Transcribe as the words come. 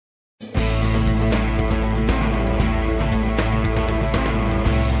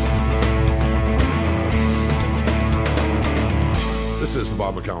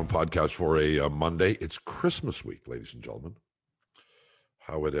Bob McCown podcast for a Monday. It's Christmas week, ladies and gentlemen.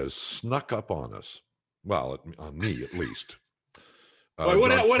 How it has snuck up on us. Well, on me at least.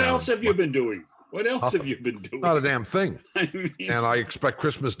 What else have you been doing? What else have you been doing? Not a damn thing. And I expect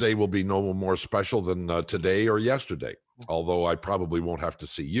Christmas Day will be no more special than today or yesterday. Although I probably won't have to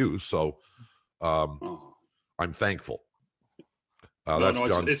see you, so I'm thankful.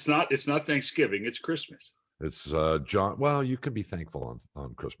 It's not Thanksgiving. It's Christmas. It's John. Well, you can be thankful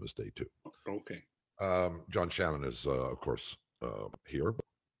on Christmas Day too. Okay. John Shannon is, of course, here,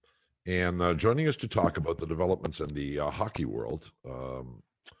 and joining us to talk about the developments in the hockey world,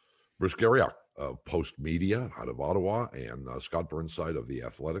 Bruce GARRIOCH of Post Media out of Ottawa, and Scott Burnside of The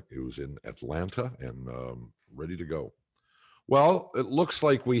Athletic, who's in Atlanta and ready to go. Well, it looks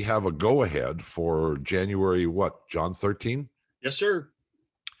like we have a go-ahead for January, John, 13? Yes, sir.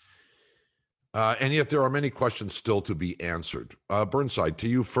 And yet there are many questions still to be answered. Burnside, to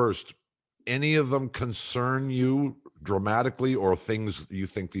you first. Any of them concern you dramatically, or things you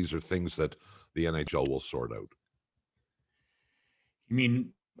think these are things that the NHL will sort out? You mean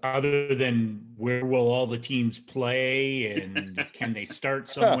other than where will all the teams play, and can they start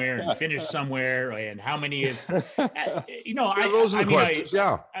somewhere and finish somewhere, and how many is, those are the questions.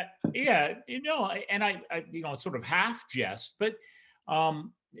 And I sort of half jest, but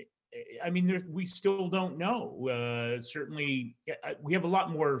I mean, we still don't know. Certainly, we have a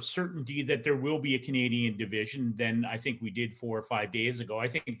lot more certainty that there will be a Canadian division than I think we did 4 or 5 days ago. I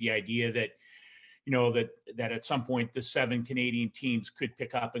think the idea that, that at some point the 7 Canadian teams could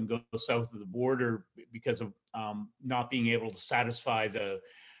pick up and go south of the border because of not being able to satisfy the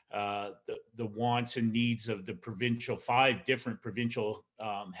wants and needs of the 5 different provincial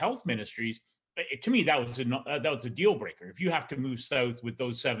health ministries. To me, that was a deal breaker. If you have to move south with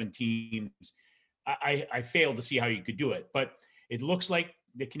those 7 teams, I fail to see how you could do it. But it looks like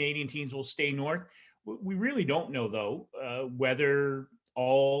the Canadian teams will stay north. We really don't know, though, whether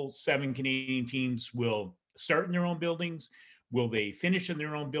all 7 Canadian teams will start in their own buildings. Will they finish in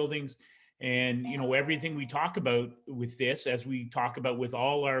their own buildings? And, everything we talk about with this, as we talk about with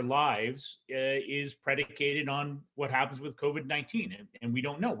all our lives, is predicated on what happens with COVID-19. And we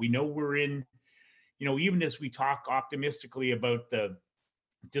don't know. We know we're in, even as we talk optimistically about the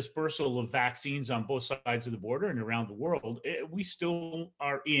dispersal of vaccines on both sides of the border and around the world, we still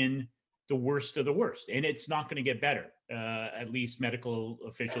are in the worst of the worst. And it's not going to get better. At least medical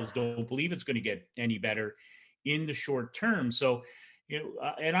officials don't believe it's going to get any better in the short term. So,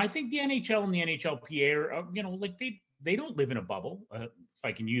 and I think the NHL and the NHLPA are, they don't live in a bubble, if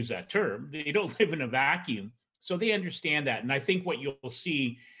I can use that term. They don't live in a vacuum. So they understand that. And I think what you'll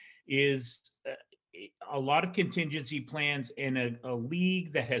see is a lot of contingency plans and a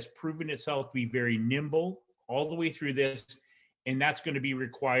league that has proven itself to be very nimble all the way through this. And that's going to be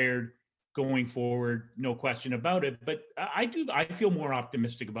required going forward, no question about it. But I feel more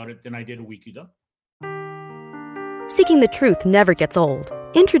optimistic about it than I did a week ago. Seeking the truth never gets old.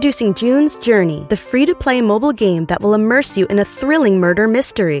 Introducing June's Journey, the free-to-play mobile game that will immerse you in a thrilling murder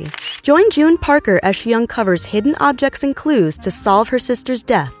mystery. Join June Parker as she uncovers hidden objects and clues to solve her sister's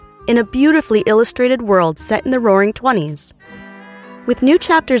death in a beautifully illustrated world set in the Roaring '20s. With new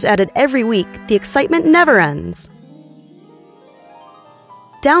chapters added every week, the excitement never ends.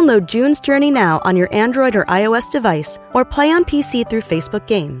 Download June's Journey now on your Android or iOS device, or play on PC through Facebook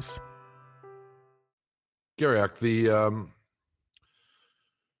Games. GARRIOCH,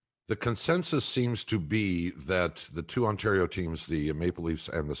 the consensus seems to be that the 2 Ontario teams, the Maple Leafs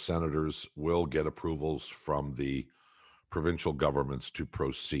and the Senators, will get approvals from the provincial governments to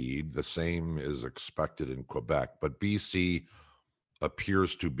proceed. The same is expected in Quebec, but BC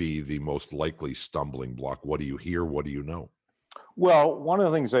appears to be the most likely stumbling block. What do you hear? What do you know? Well, one of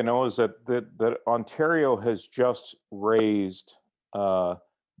the things I know is that Ontario has just raised the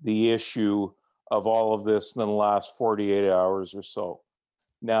issue of all of this in the last 48 hours or so.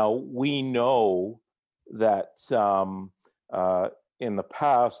 Now, we know that in the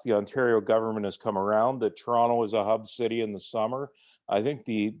past, the Ontario government has come around, that Toronto is a hub city in the summer. I think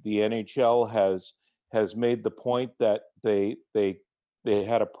the NHL has made the point that they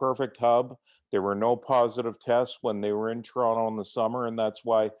had a perfect hub. There were no positive tests when they were in Toronto in the summer, and that's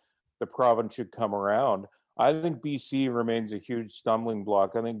why the province should come around. I think BC remains a huge stumbling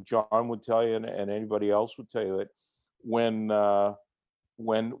block. I think John would tell you, and anybody else would tell you, that when the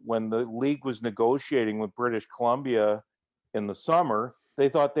league was negotiating with British Columbia in the summer, they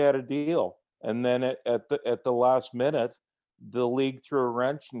thought they had a deal, and then at the last minute, the league threw a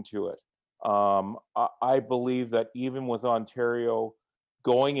wrench into it. I believe that even with Ontario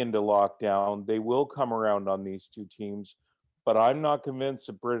going into lockdown, they will come around on these 2 teams. but I'm not convinced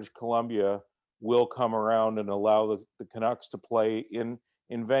that British Columbia will come around and allow the Canucks to play in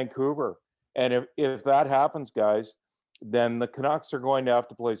Vancouver. And if that happens, guys, then the Canucks are going to have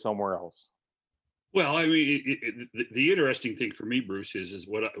to play somewhere else. Well, I mean, the interesting thing for me, Bruce, is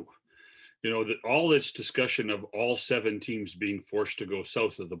what all this discussion of all 7 teams being forced to go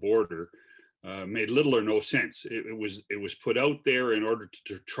south of the border made little or no sense. It was put out there in order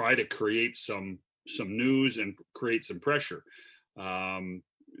to try to create some news and create some pressure.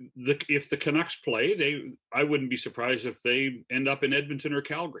 If the Canucks play, I wouldn't be surprised if they end up in Edmonton or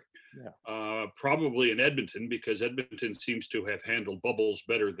Calgary. Yeah. Probably in Edmonton, because Edmonton seems to have handled bubbles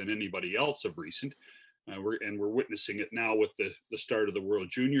better than anybody else of recent. We're witnessing it now with the start of the World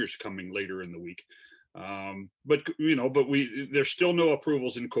Juniors coming later in the week. But there's still no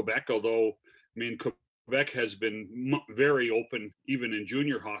approvals in Quebec, although, I mean, Quebec has been very open, even in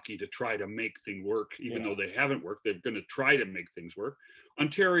junior hockey, to try to make things work, even though they haven't worked. They're going to try to make things work.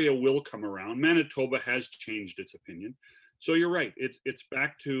 Ontario will come around. Manitoba has changed its opinion. So you're right. It's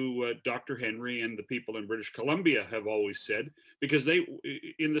back to Dr. Henry and the people in British Columbia have always said, because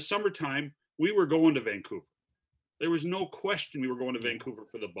in the summertime, we were going to Vancouver. There was no question we were going to Vancouver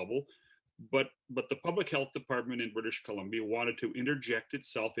for the bubble. But the public health department in British Columbia wanted to interject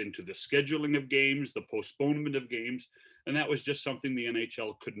itself into the scheduling of games, the postponement of games, and that was just something the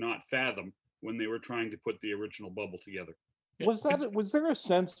NHL could not fathom when they were trying to put the original bubble together. Was there a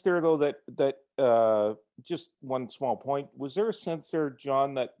sense there, though, that just one small point, was there a sense there,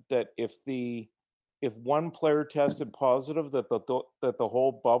 John, that if one player tested positive, that the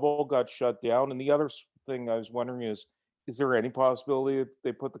whole bubble got shut down? And the other thing I was wondering is there any possibility that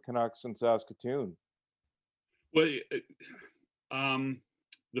they put the Canucks in Saskatoon? Well,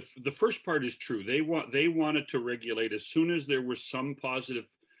 the first part is true. They wanted to regulate as soon as there were some positive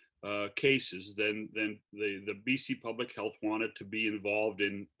cases. Then the BC Public Health wanted to be involved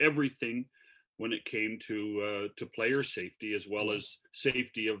in everything when it came to player safety, as well as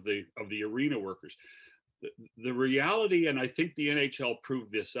safety of the arena workers. The reality, and I think the NHL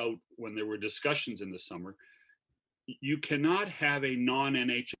proved this out when there were discussions in the summer, you cannot have a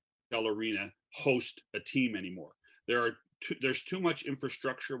non-NHL arena host a team anymore. There's too much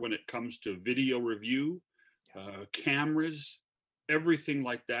infrastructure when it comes to video review, cameras, everything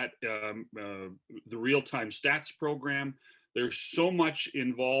like that, the real-time stats program. There's so much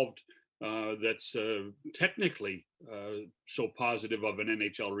involved that's technically so positive of an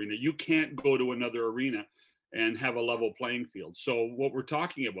NHL arena. You can't go to another arena and have a level playing field. So what we're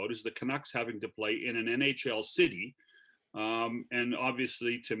talking about is the Canucks having to play in an NHL city. And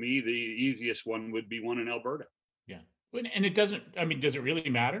obviously, to me, the easiest one would be one in Alberta. Yeah. And it doesn't, I mean, does it really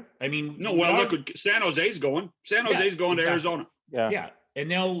matter? I mean, no, well, look, San Jose's going. San Jose's going to Arizona. Yeah. And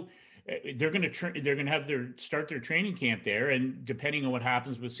they're going to have start their training camp there. And depending on what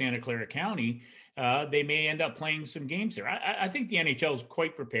happens with Santa Clara County, they may end up playing some games there. I think the NHL is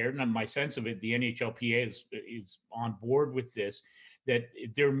quite prepared. And my sense of it, the NHLPA is on board with this, that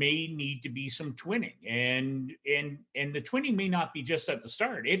there may need to be some twinning, and the twinning may not be just at the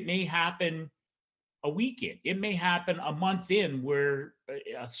start. It may happen a week in. It may happen a month in, where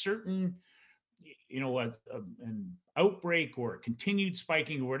a certain, an outbreak or continued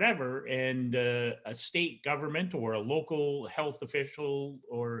spiking or whatever, and a state government or a local health official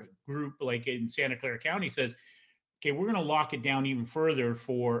or group like in Santa Clara County says, okay, we're going to lock it down even further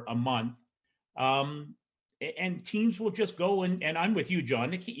for a month. And teams will just go and I'm with you,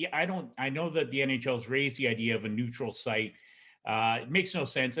 John. I know that the NHL's raised the idea of a neutral site. It makes no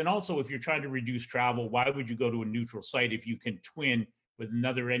sense. And also, if you're trying to reduce travel, why would you go to a neutral site if you can twin with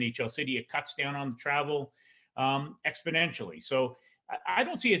another NHL city? It cuts down on the travel exponentially. So I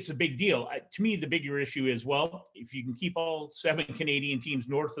don't see it's a big deal. To me, the bigger issue is, well, if you can keep all 7 Canadian teams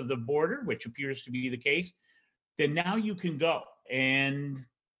north of the border, which appears to be the case, then now you can go. And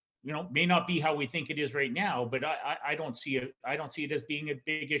may not be how we think it is right now, but I don't see it as being a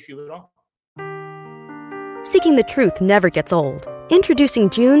big issue at all. Seeking the truth never gets old. Introducing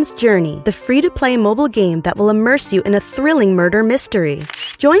June's Journey, the free-to-play mobile game that will immerse you in a thrilling murder mystery.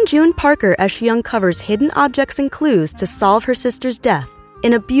 Join June Parker as she uncovers hidden objects and clues to solve her sister's death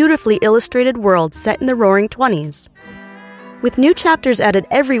in a beautifully illustrated world set in the Roaring '20s. With new chapters added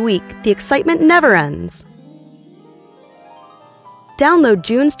every week, the excitement never ends. Download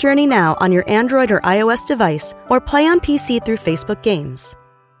June's Journey now on your Android or iOS device, or play on PC through Facebook Games.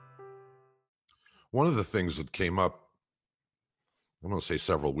 One of the things that came up, I'm going to say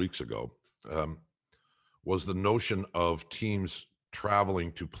several weeks ago, was the notion of teams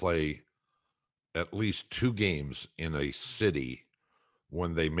traveling to play at least 2 games in a city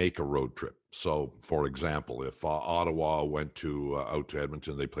when they make a road trip. So, for example, if Ottawa went out to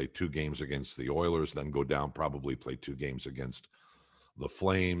Edmonton, they play 2 games against the Oilers, then go down, probably play 2 games against the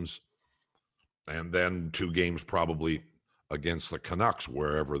Flames, and then 2 games probably against the Canucks,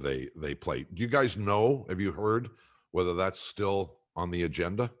 wherever they play. Do you guys know, have you heard whether that's still on the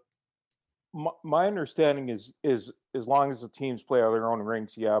agenda? My understanding is as long as the teams play on their own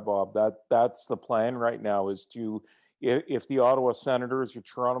rinks, yeah, Bob, that's the plan right now, is to, if the Ottawa Senators or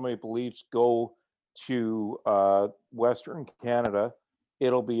Toronto Maple Leafs go to Western Canada,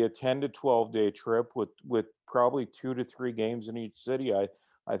 it'll be a 10 to 12 day trip with probably 2 to 3 games in each city. I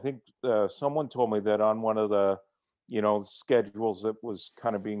think someone told me that on one of the schedules that was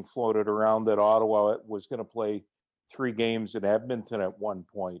kind of being floated around, that Ottawa was going to play 3 games in Edmonton at one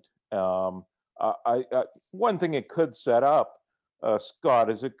point. One thing it could set up,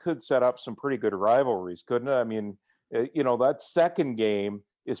 Scott, is it could set up some pretty good rivalries, couldn't it? I mean, that second game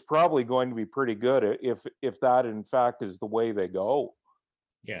is probably going to be pretty good if that in fact is the way they go.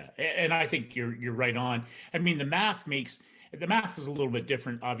 Yeah, and I think you're right on. I mean, the math is a little bit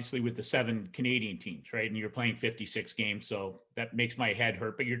different, obviously, with the 7 Canadian teams, right? And you're playing 56 games, so that makes my head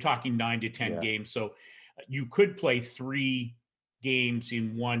hurt. But you're talking 9 to 10 games, so you could play 3 games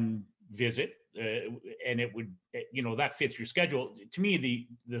in one visit, and it would, that fits your schedule. To me,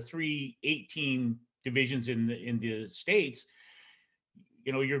 the 3 18 divisions in the States,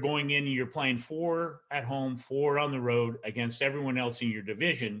 you're going in and you're playing 4 at home, 4 on the road against everyone else in your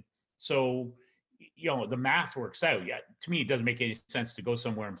division. So, the math works out. Yeah, to me, it doesn't make any sense to go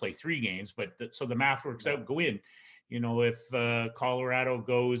somewhere and play 3 games, but so the math works out. Go in. If Colorado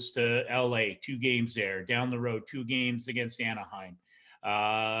goes to LA, 2 games there, down the road, 2 games against Anaheim,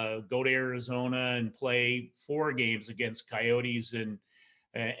 go to Arizona and play 4 games against Coyotes and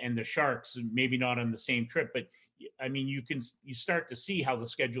the Sharks, maybe not on the same trip, but I mean, you start to see how the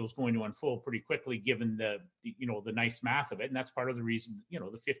schedule is going to unfold pretty quickly, given the nice math of it. And that's part of the reason,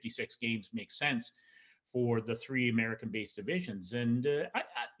 the 56 games make sense for the 3 American-based divisions. And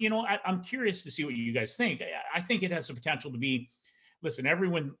I'm curious to see what you guys think. I think it has the potential to be, listen,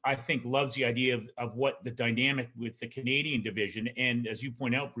 everyone, I think, loves the idea of what the dynamic with the Canadian division. And as you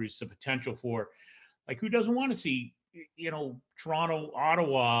point out, Bruce, the potential for, like, who doesn't want to see, Toronto,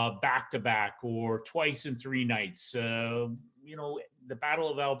 Ottawa back-to-back, or twice in 3 nights, the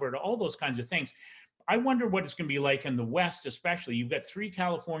Battle of Alberta, all those kinds of things. I wonder what it's going to be like in the West, especially. You've got 3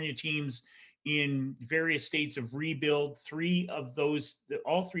 California teams in various states of rebuild. 3 of those,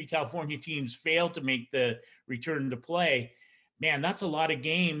 all 3 California teams failed to make the return to play. Man, that's a lot of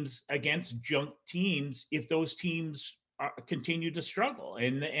games against junk teams if those teams continue to struggle.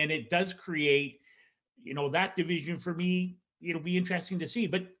 And it does create, that division for me. It'll be interesting to see.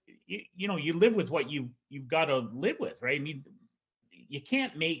 But, you live with what you've got to live with, right? I mean, you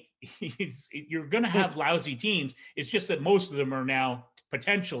can't make you're going to have lousy teams. It's just that most of them are now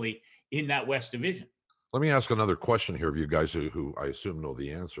potentially in that West division. Let me ask another question here of you guys who I assume know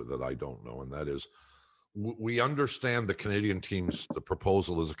the answer that I don't know, and that is, we understand the Canadian teams, the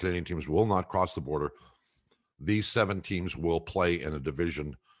proposal is the Canadian teams will not cross the border. These 7 teams will play in a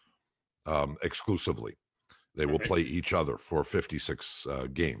division exclusively. They will play each other for 56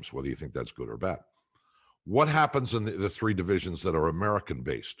 games, whether you think that's good or bad. What happens in the 3 divisions that are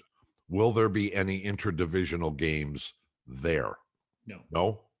American-based? Will there be any interdivisional games there?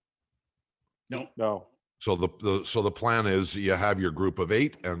 No? No. So the plan is you have your group of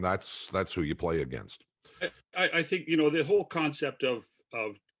 8, and that's who you play against. I think, the whole concept of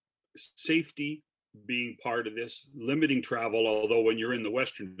safety being part of this, limiting travel, although when you're in the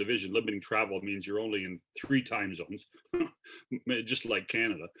Western Division, limiting travel means you're only in 3 time zones, just like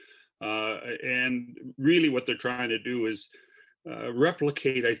Canada. And really what they're trying to do is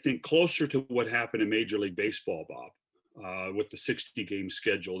replicate, I think, closer to what happened in Major League Baseball, Bob, with the 60-game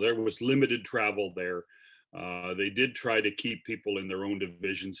schedule. There was limited travel there. They did try to keep people in their own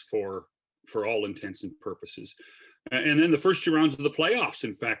divisions for all intents and purposes. And then the first 2 rounds of the playoffs,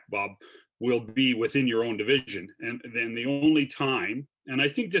 in fact, Bob, will be within your own division. And then the only time, and I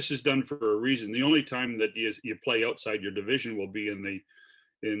think this is done for a reason, the only time that you play outside your division will be in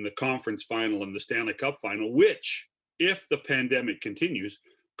the conference final and the Stanley Cup final, which, if the pandemic continues,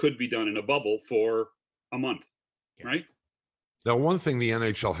 could be done in a bubble for a month, right? Now, one thing the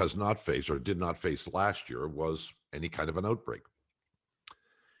NHL has not faced, or did not face last year, was any kind of an outbreak.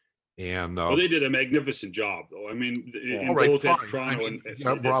 And they did a magnificent job, though. I mean, in both at Toronto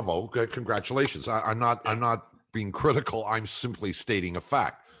and bravo, congratulations. I'm not being critical. I'm simply stating a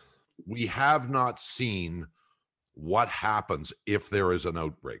fact. We have not seen what happens if there is an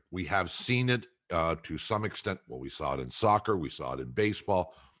outbreak. We have seen it to some extent. Well, we saw it in soccer. We saw it in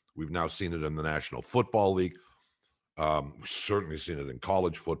baseball. We've now seen it in the National Football League. We've certainly seen it in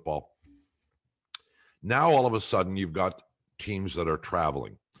college football. Now, all of a sudden, you've got teams that are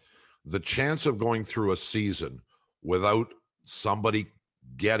traveling. The chance of going through a season without somebody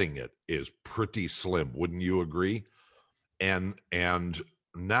getting it is pretty slim. Wouldn't you agree? And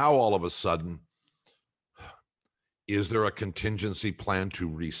now, all of a sudden, is there a contingency plan to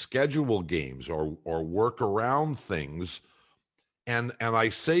reschedule games or work around things? And I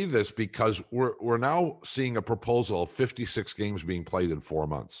say this because we're now seeing a proposal of 56 games being played in 4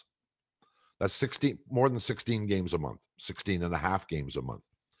 months. That's more than 16 games a month, 16 and a half games a month,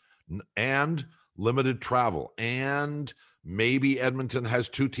 and limited travel. And maybe Edmonton has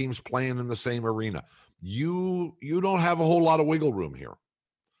 2 teams playing in the same arena. You don't have a whole lot of wiggle room here.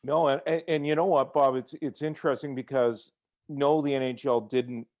 No, and you know what, Bob? It's interesting because no, the NHL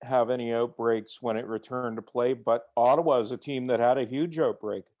didn't have any outbreaks when it returned to play, but Ottawa is a team that had a huge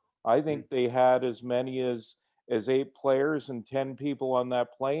outbreak. I think they had as many as 8 players and 10 people on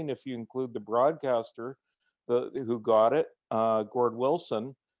that plane, if you include the broadcaster who got it, Gord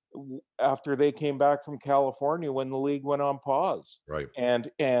Wilson, after they came back from California when the league went on pause. Right.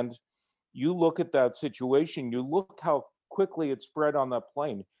 And you look at that situation, you look how quickly it spread on that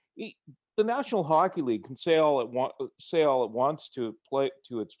plane. The National Hockey League can say all it wants to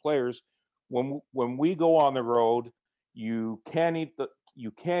its players. When we go on the road, you can't eat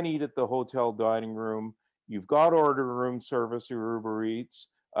at the hotel dining room. You've got to order room service or Uber Eats.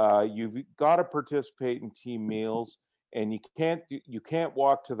 You've got to participate in team meals, and you can't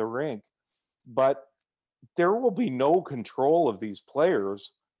walk to the rink. But there will be no control of these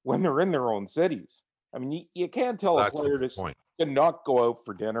players when they're in their own cities. I mean, you can't tell a player to not go out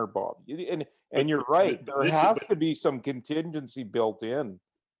for dinner, Bob. And you're right. There has to be some contingency built in.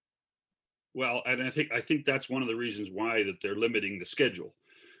 Well, and I think that's one of the reasons why that they're limiting the schedule,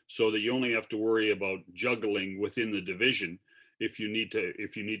 so that you only have to worry about juggling within the division if you need to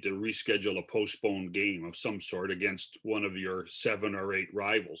reschedule a postponed game of some sort against one of your 7 or 8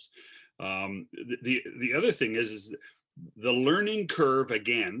 rivals. The other thing is the learning curve,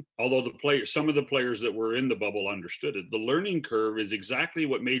 again, although some of the players that were in the bubble understood it, the learning curve is exactly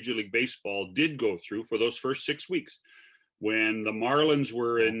what Major League Baseball did go through for those first 6 weeks, when the Marlins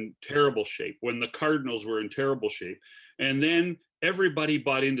were in terrible shape, when the Cardinals were in terrible shape, and then everybody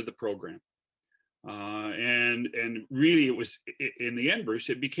bought into the program. And really, it was, in the end, Bruce,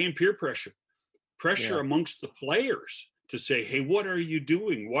 it became peer pressure amongst the players to say, hey, what are you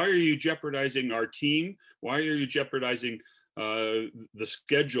doing? Why are you jeopardizing our team? Why are you jeopardizing the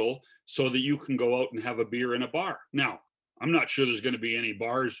schedule so that you can go out and have a beer in a bar? Now, I'm not sure there's going to be any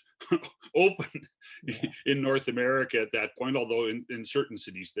bars open in North America at that point, although in certain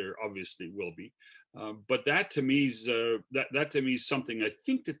cities there obviously will be. But that to me is something I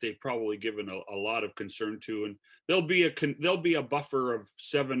think that they've probably given a lot of concern to, and there'll be a buffer of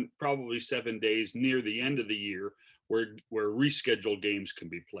 7 days near the end of the year where rescheduled games can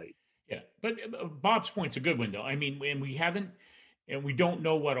be played. Yeah, but Bob's point's a good one, though. I mean, and we don't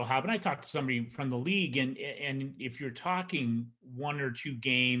know what'll happen. I talked to somebody from the league, and if you're talking 1 or 2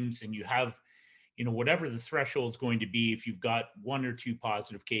 games, and you have, whatever the threshold is going to be, if you've got 1 or 2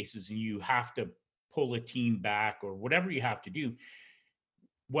 positive cases, and you have to pull a team back or whatever you have to do,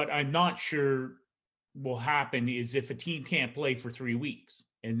 what I'm not sure will happen is if a team can't play for 3 weeks,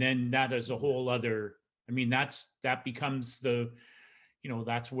 and then that is a whole other. I mean, that becomes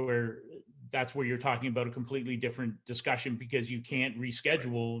that's where you're talking about a completely different discussion, because you can't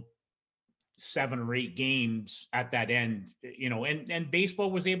reschedule 7 or 8 games at that end, and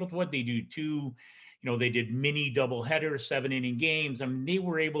baseball was able to, what they do, 2, they did mini double headers, 7-inning games. I mean, they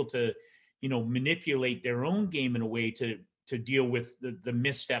were able to, manipulate their own game in a way to deal with the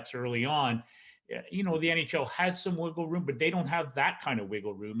missteps early on. The NHL has some wiggle room, but they don't have that kind of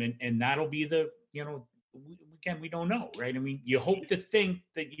wiggle room. And that'll be we don't know, right? I mean, you hope to think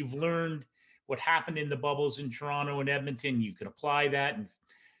that you've learned what happened in the bubbles in Toronto and Edmonton. You can apply that,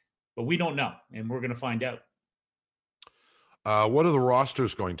 but we don't know, and we're going to find out. What are the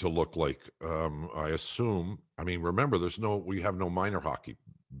rosters going to look like? I assume, remember, we have no minor hockey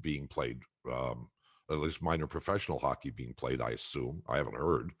being played, at least minor professional hockey being played, I assume. I haven't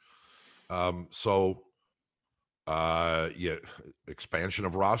heard. Expansion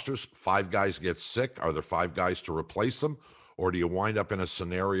of rosters. 5 guys get sick. Are there 5 guys to replace them? Or do you wind up in a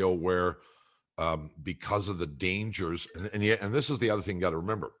scenario where, because of the dangers, and this is the other thing you got to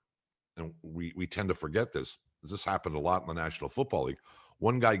remember, and we tend to forget this. This happened a lot in the National Football League.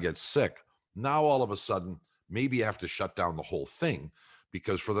 1 guy gets sick. Now, all of a sudden, maybe you have to shut down the whole thing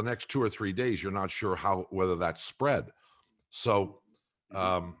because for the next 2 or 3 days, you're not sure whether that's spread. So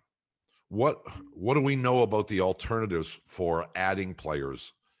what do we know about the alternatives for adding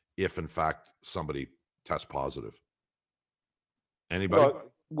players if in fact somebody tests positive? Anybody?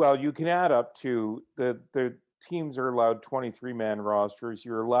 Well, you can add up to the teams are allowed 23-man rosters.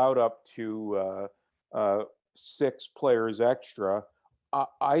 You're allowed up to 6 players extra.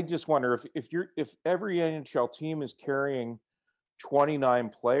 I just wonder if every NHL team is carrying 29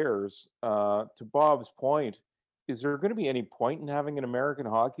 players, to Bob's point, is there going to be any point in having an American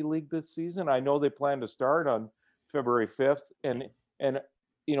Hockey League this season? I know they plan to start on February 5th, and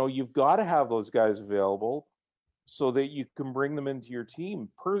you've got to have those guys available so that you can bring them into your team,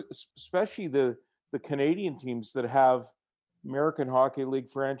 especially the Canadian teams that have American Hockey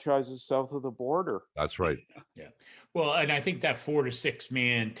League franchises south of the border. That's right. Yeah. Well, and I think that 4 to 6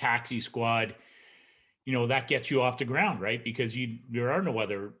 man taxi squad, that gets you off the ground, right? Because there are no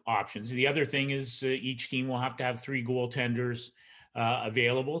other options. The other thing is each team will have to have 3 goaltenders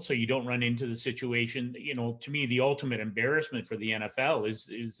available, so you don't run into the situation. To me, the ultimate embarrassment for the NFL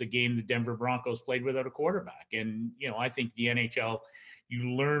is the game the Denver Broncos played without a quarterback. And I think the NHL,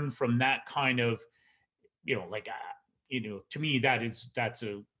 you learn from that kind of, to me that's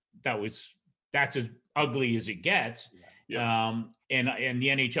as ugly as it gets. Yeah. And the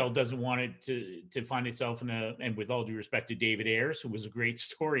NHL doesn't want it to find itself and with all due respect to David Ayers, who was a great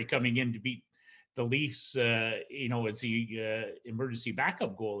story coming in to beat the Leafs, as the emergency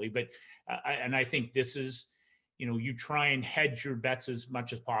backup goalie. But I think this is, you try and hedge your bets as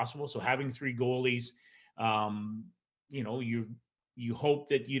much as possible. So having 3 goalies, you hope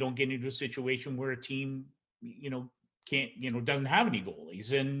that you don't get into a situation where a team, can't, doesn't have any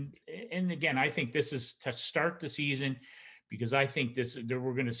goalies. And again, I think this is to start the season, because I think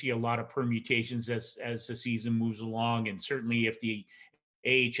we're going to see a lot of permutations as the season moves along. And certainly if the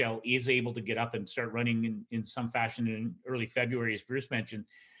AHL is able to get up and start running in some fashion in early February, as Bruce mentioned,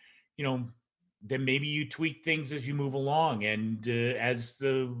 then maybe you tweak things as you move along. And as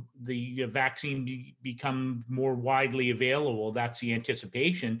the vaccine become more widely available, that's the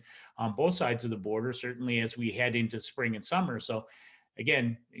anticipation on both sides of the border, certainly as we head into spring and summer. So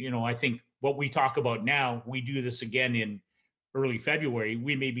again, I think what we talk about now, we do this again in early February,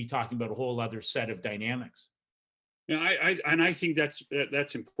 we may be talking about a whole other set of dynamics. Yeah, I think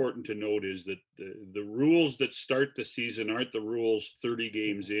that's important to note, is that the rules that start the season aren't the rules 30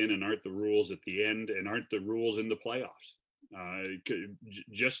 games in, and aren't the rules at the end, and aren't the rules in the playoffs.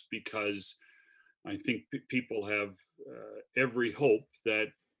 Just because I think people have every hope that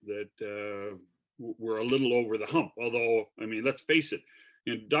we're a little over the hump. Although, let's face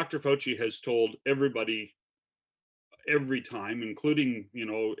it, Dr. Fauci has told everybody every time, including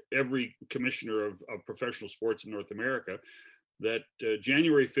every commissioner of professional sports in North America, that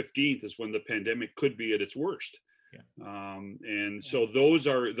January 15th is when the pandemic could be at its worst. Yeah. So those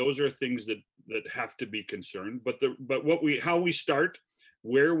are things that have to be concerned. But how we start,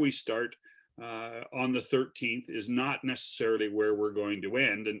 where we start on the 13th is not necessarily where we're going to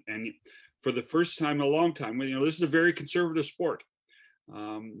end. And for the first time in a long time, this is a very conservative sport.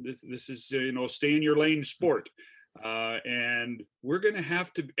 This is stay in your lane sport. And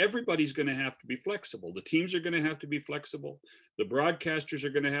everybody's going to have to be flexible. The teams are going to have to be flexible. The broadcasters are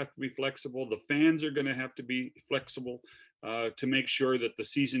going to have to be flexible. The fans are going to have to be flexible to make sure that the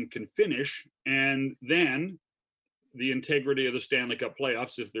season can finish. And then the integrity of the Stanley Cup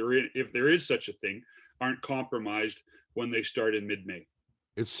playoffs, if there is such a thing, aren't compromised when they start in mid-May.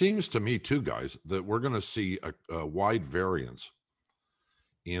 It seems to me too, guys, that we're going to see a wide variance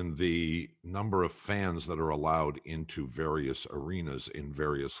in the number of fans that are allowed into various arenas in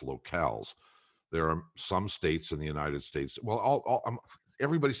various locales. There are some states in the United States,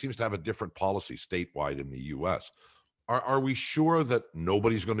 everybody seems to have a different policy statewide in the U.S. Are we sure that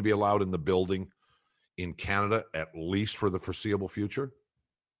nobody's going to be allowed in the building in Canada, at least for the foreseeable future?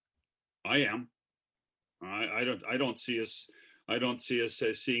 I am. I don't see us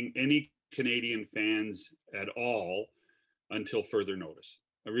seeing any Canadian fans at all until further notice.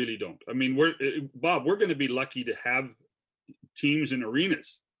 I really don't. We're going to be lucky to have teams in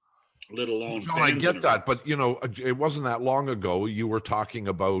arenas, let alone. John, I get that, but it wasn't that long ago you were talking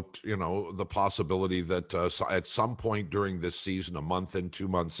about the possibility that at some point during this season, a month in, 2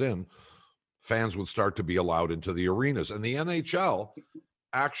 months in, fans would start to be allowed into the arenas, and the NHL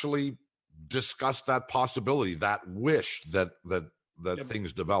actually discussed that possibility, that wish that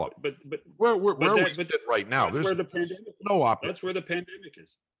things develop. But where we sit right now, there's where the pandemic, that's where the pandemic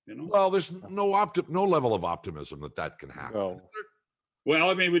is. Well, there's no level of optimism that can happen. No. Well,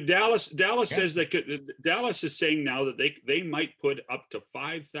 I mean, with Dallas says Dallas is saying now that they might put up to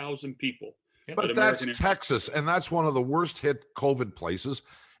 5,000 people. But that's Texas, and that's one of the worst hit COVID places,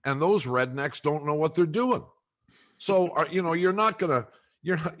 and those rednecks don't know what they're doing. So you're not gonna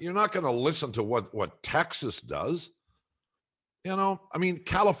listen to what Texas does. I mean,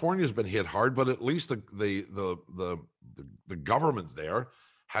 California's been hit hard, but at least the government there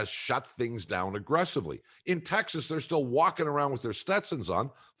has shut things down aggressively. In Texas, they're still walking around with their Stetsons on,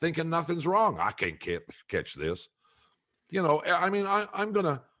 thinking nothing's wrong. I can't catch this. I mean, I'm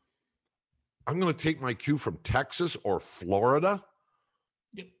gonna take my cue from Texas or Florida.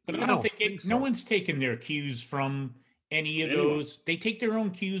 Yeah, but I don't think no one's taken their cues from any of those. They take their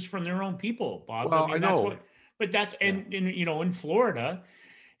own cues from their own people, Bob. Well, I know. In Florida,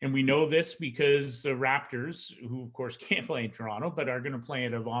 and we know this because the Raptors, who of course can't play in Toronto, but are going to play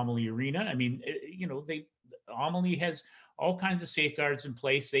at Amalie Arena. I mean, Amalie has all kinds of safeguards in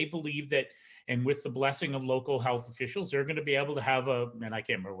place. They believe that, and with the blessing of local health officials, they're going to be able to have and I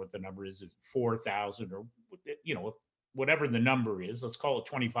can't remember what the number is 4,000 or, whatever the number is, let's call it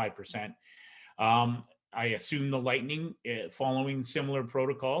 25%. I assume the Lightning, following similar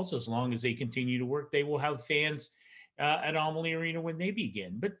protocols, as long as they continue to work, they will have fans at Amalie Arena when they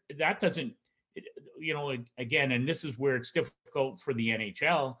begin. But that doesn't, again, and this is where it's difficult for the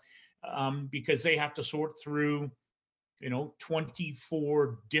NHL because they have to sort through,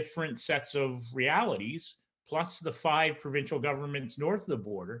 24 different sets of realities, plus the 5 provincial governments north of the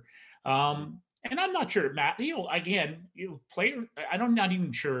border. And I'm not sure, Matt, player, I'm not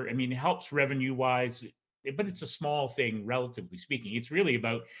even sure. I mean, it helps revenue wise, but it's a small thing, relatively speaking. It's really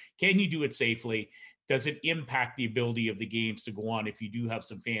about, can you do it safely? Does it impact the ability of the games to go on if you do have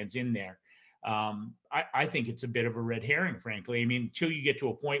some fans in there? I think it's a bit of a red herring, frankly. I mean, until you get to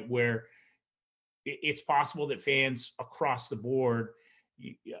a point where it's possible that fans across the board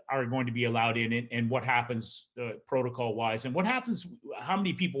are going to be allowed in, and what happens protocol wise, and what happens, how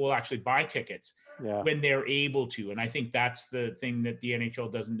many people will actually buy tickets when they're able to. And I think that's the thing that the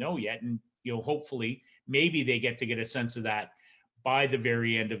NHL doesn't know yet. And, hopefully maybe they get a sense of that by the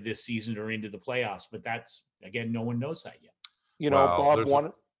very end of this season or into the playoffs. But that's, again, no one knows that yet. Bob,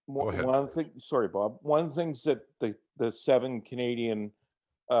 one thing, sorry, Bob, one of the things that the 7 Canadian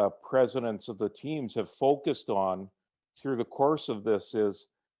presidents of the teams have focused on through the course of this is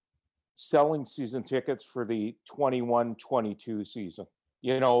selling season tickets for the 21-22 season.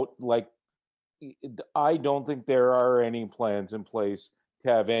 I don't think there are any plans in place to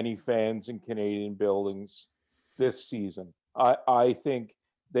have any fans in Canadian buildings this season. I think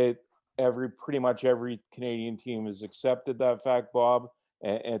that pretty much every Canadian team has accepted that fact, Bob,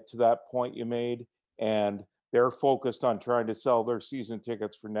 and to that point you made, and they're focused on trying to sell their season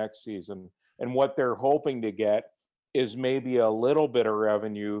tickets for next season. And what they're hoping to get is maybe a little bit of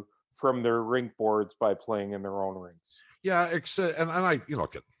revenue from their rink boards by playing in their own rinks. Yeah, except, and I,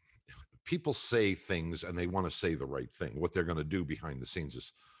 people say things and they want to say the right thing. What they're going to do behind the scenes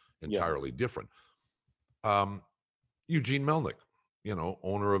is entirely different. Eugene Melnick,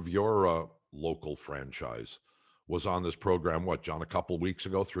 owner of your local franchise, was on this program, John, a couple weeks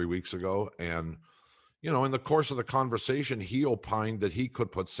ago, 3 weeks ago. And, in the course of the conversation, he opined that he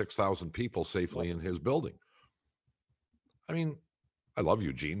could put 6,000 people safely in his building. I mean, I love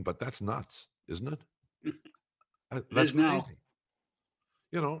Eugene, but that's nuts, isn't it? That's crazy.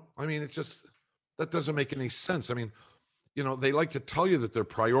 I mean, it's just, that doesn't make any sense. I mean, they like to tell you that their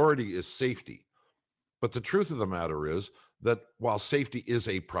priority is safety. But the truth of the matter is that while safety is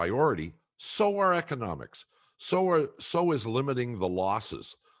a priority, so are economics. So is limiting the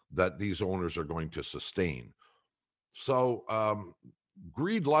losses that these owners are going to sustain. So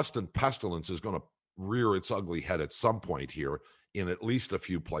greed, lust, and pestilence is going to rear its ugly head at some point here in at least a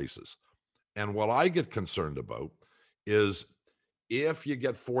few places. And what I get concerned about is if you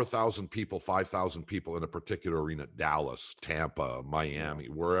get 4,000 people, 5,000 people in a particular arena, Dallas, Tampa, Miami,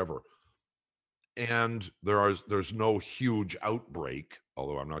 wherever, and there's no huge outbreak,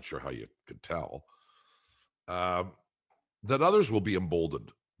 although I'm not sure how you could tell, that others will be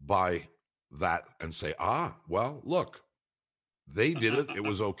emboldened by that and say, well, look, they did it. It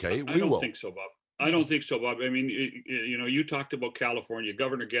was okay. I don't think so, Bob. I don't think so, Bob. I mean, you talked about California.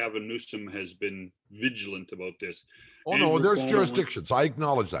 Governor Gavin Newsom has been vigilant about this. Oh, no, there's jurisdictions. I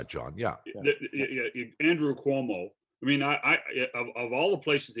acknowledge that, John. Yeah. Andrew Cuomo. I mean, I of all the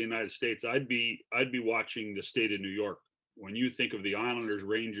places in the United States, I'd be watching the state of New York. When you think of the Islanders,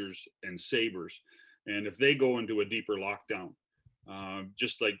 Rangers, and Sabres, and if they go into a deeper lockdown,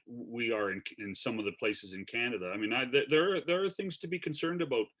 just like we are in some of the places in Canada. I mean, there are things to be concerned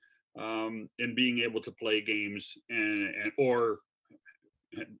about in being able to play games or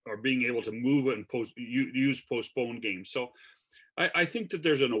or being able to move and use postponed games. So I think that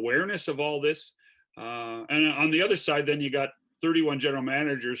there's an awareness of all this. And on the other side, then you got 31 general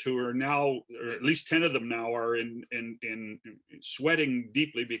managers who are now, or at least 10 of them now, are in sweating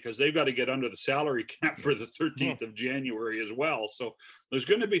deeply because they've got to get under the salary cap for the 13th of January as well. So there's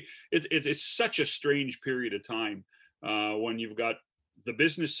going to be, it's such a strange period of time when you've got the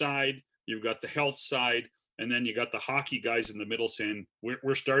business side, you've got the health side, and then you got the hockey guys in the middle saying,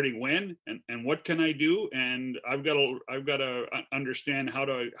 we're starting when, and what can I do? And I've got to understand how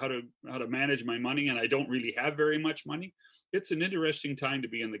to manage my money, and I don't really have very much money. It's an interesting time to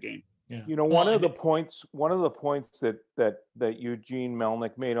be in the game. Yeah. You know, one of the points that Eugene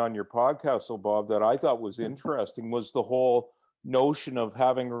Melnick made on your podcast, so Bob, that I thought was interesting was the whole notion of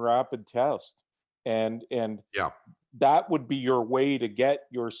having a rapid test, and Yeah. that would be your way to get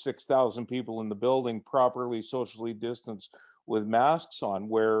your 6,000 people in the building properly socially distanced with masks on.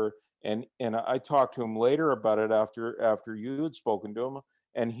 Where and I talked to him later about it after you had spoken to him,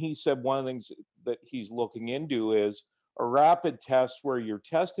 and he said one of the things that he's looking into is a rapid test where you're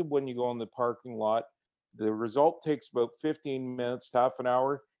tested when you go in the parking lot. The result takes about 15 minutes, half an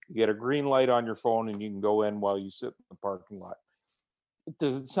hour. You get a green light on your phone and you can go in while you sit in the parking lot.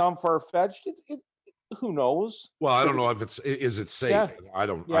 Does it sound far-fetched? Who knows? Well, I don't know if is it safe? Yeah. I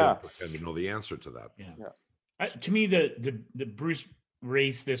don't pretend to know the answer to that. Yeah. To me, the Bruce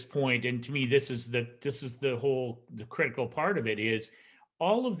raised this point, and to me, this is the critical part of it is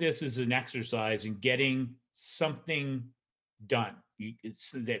all of this is an exercise in getting something done.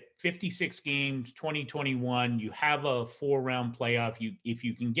 It's that 56 games, 2021, you have a 4-round playoff. If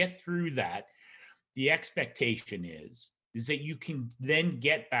you can get through that, the expectation is that you can then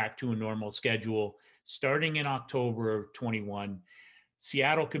get back to a normal schedule starting in October of 21.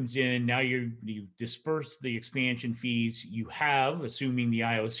 Seattle comes in. Now you disperse the expansion fees. You have, assuming the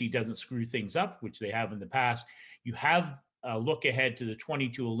IOC doesn't screw things up, which they have in the past, you have a look ahead to the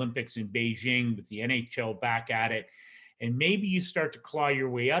 22 Olympics in Beijing with the NHL back at it. And maybe you start to claw your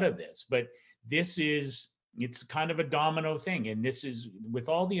way out of this. But it's kind of a domino thing. And this is, with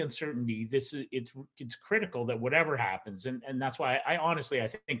all the uncertainty, it's critical that whatever happens. And that's why I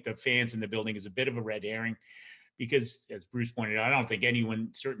think the fans in the building is a bit of a red herring, because as Bruce pointed out, I don't think anyone,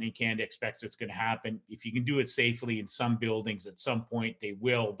 certainly Canada, expects it's going to happen. If you can do it safely in some buildings at some point, they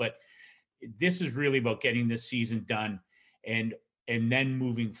will. But this is really about getting this season done and then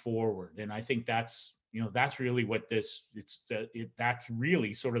moving forward. And I think that's really what that's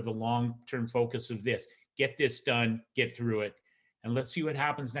really sort of the long-term focus of this. Get this done, get through it, and let's see what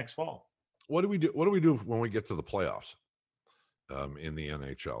happens next fall. What do we do when we get to the playoffs in the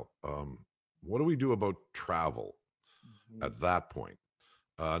NHL? What do we do about travel at that point?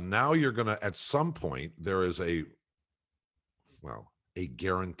 Now you're going to, at some point, there is a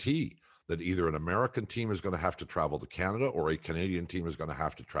guarantee that either an American team is going to have to travel to Canada or a Canadian team is going to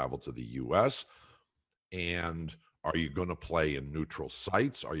have to travel to the US. And are you going to play in neutral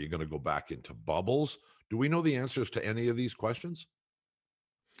sites? Are you going to go back into bubbles? Do we know the answers to any of these questions?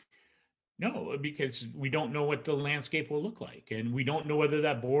 No, because we don't know what the landscape will look like. And we don't know whether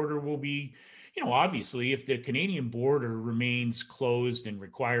that border will be, obviously, if the Canadian border remains closed and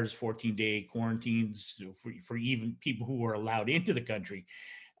requires 14-day quarantines for even people who are allowed into the country,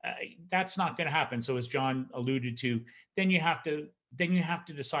 that's not going to happen. So as John alluded to, then you have to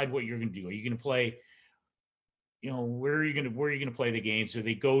decide what you're going to do. Are you going to play, where are you going to play the games? Do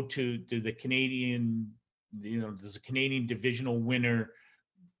they go to the Canadian, does a Canadian divisional winner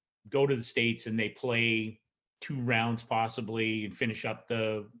go to the States and they play 2 rounds possibly and finish up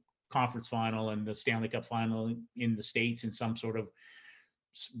the conference final and the Stanley Cup final in the States in some sort of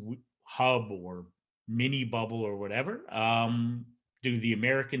hub or mini bubble or whatever? Do the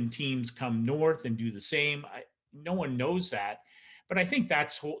American teams come north and do the same? No one knows that. But I think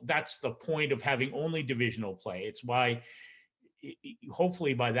that's the point of having only divisional play. It's why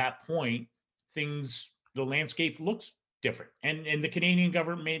hopefully by that point, the landscape looks different. And the Canadian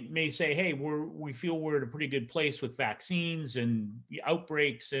government may say, hey, we feel we're at a pretty good place with vaccines and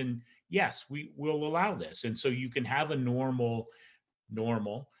outbreaks. And yes, we will allow this. And so you can have a normal,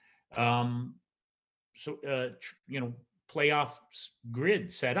 playoff grid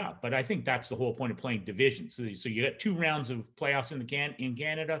set up. But I think that's the whole point of playing divisions. So you got 2 rounds of playoffs in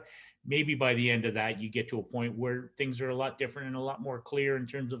Canada. Maybe by the end of that, you get to a point where things are a lot different and a lot more clear in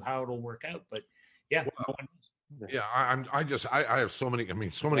terms of how it'll work out. But yeah, yeah, I have so many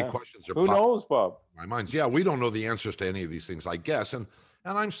questions. Who knows, Bob? My mind's, we don't know the answers to any of these things, I guess. And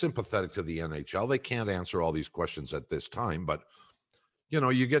I'm sympathetic to the NHL. They can't answer all these questions at this time, but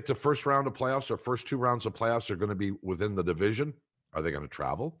you get to first round of playoffs or first 2 rounds of playoffs are going to be within the division. Are they going to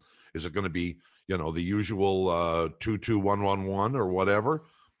travel? Is it going to be, the usual 2-2-1-1-1 or whatever?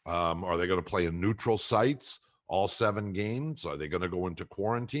 Are they going to play in neutral sites all 7 games? Are they going to go into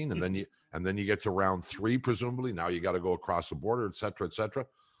quarantine? And then you get to round 3, presumably. Now you got to go across the border, et cetera, et cetera.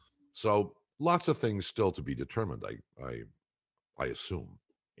 So lots of things still to be determined, I assume.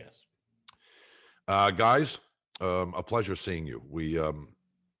 Yes. Guys, a pleasure seeing you.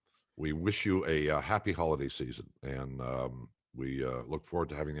 We wish you a happy holiday season, and we look forward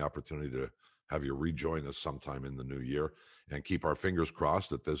to having the opportunity to have you rejoin us sometime in the new year, and keep our fingers crossed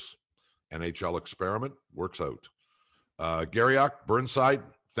that this NHL experiment works out. GARRIOCH, Burnside,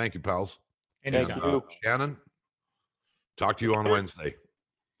 thank you, pals. Anytime. And, Shannon, talk to you on Wednesday.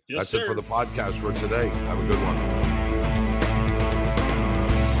 Yes, That's sir. it for the podcast for today. Have a good one.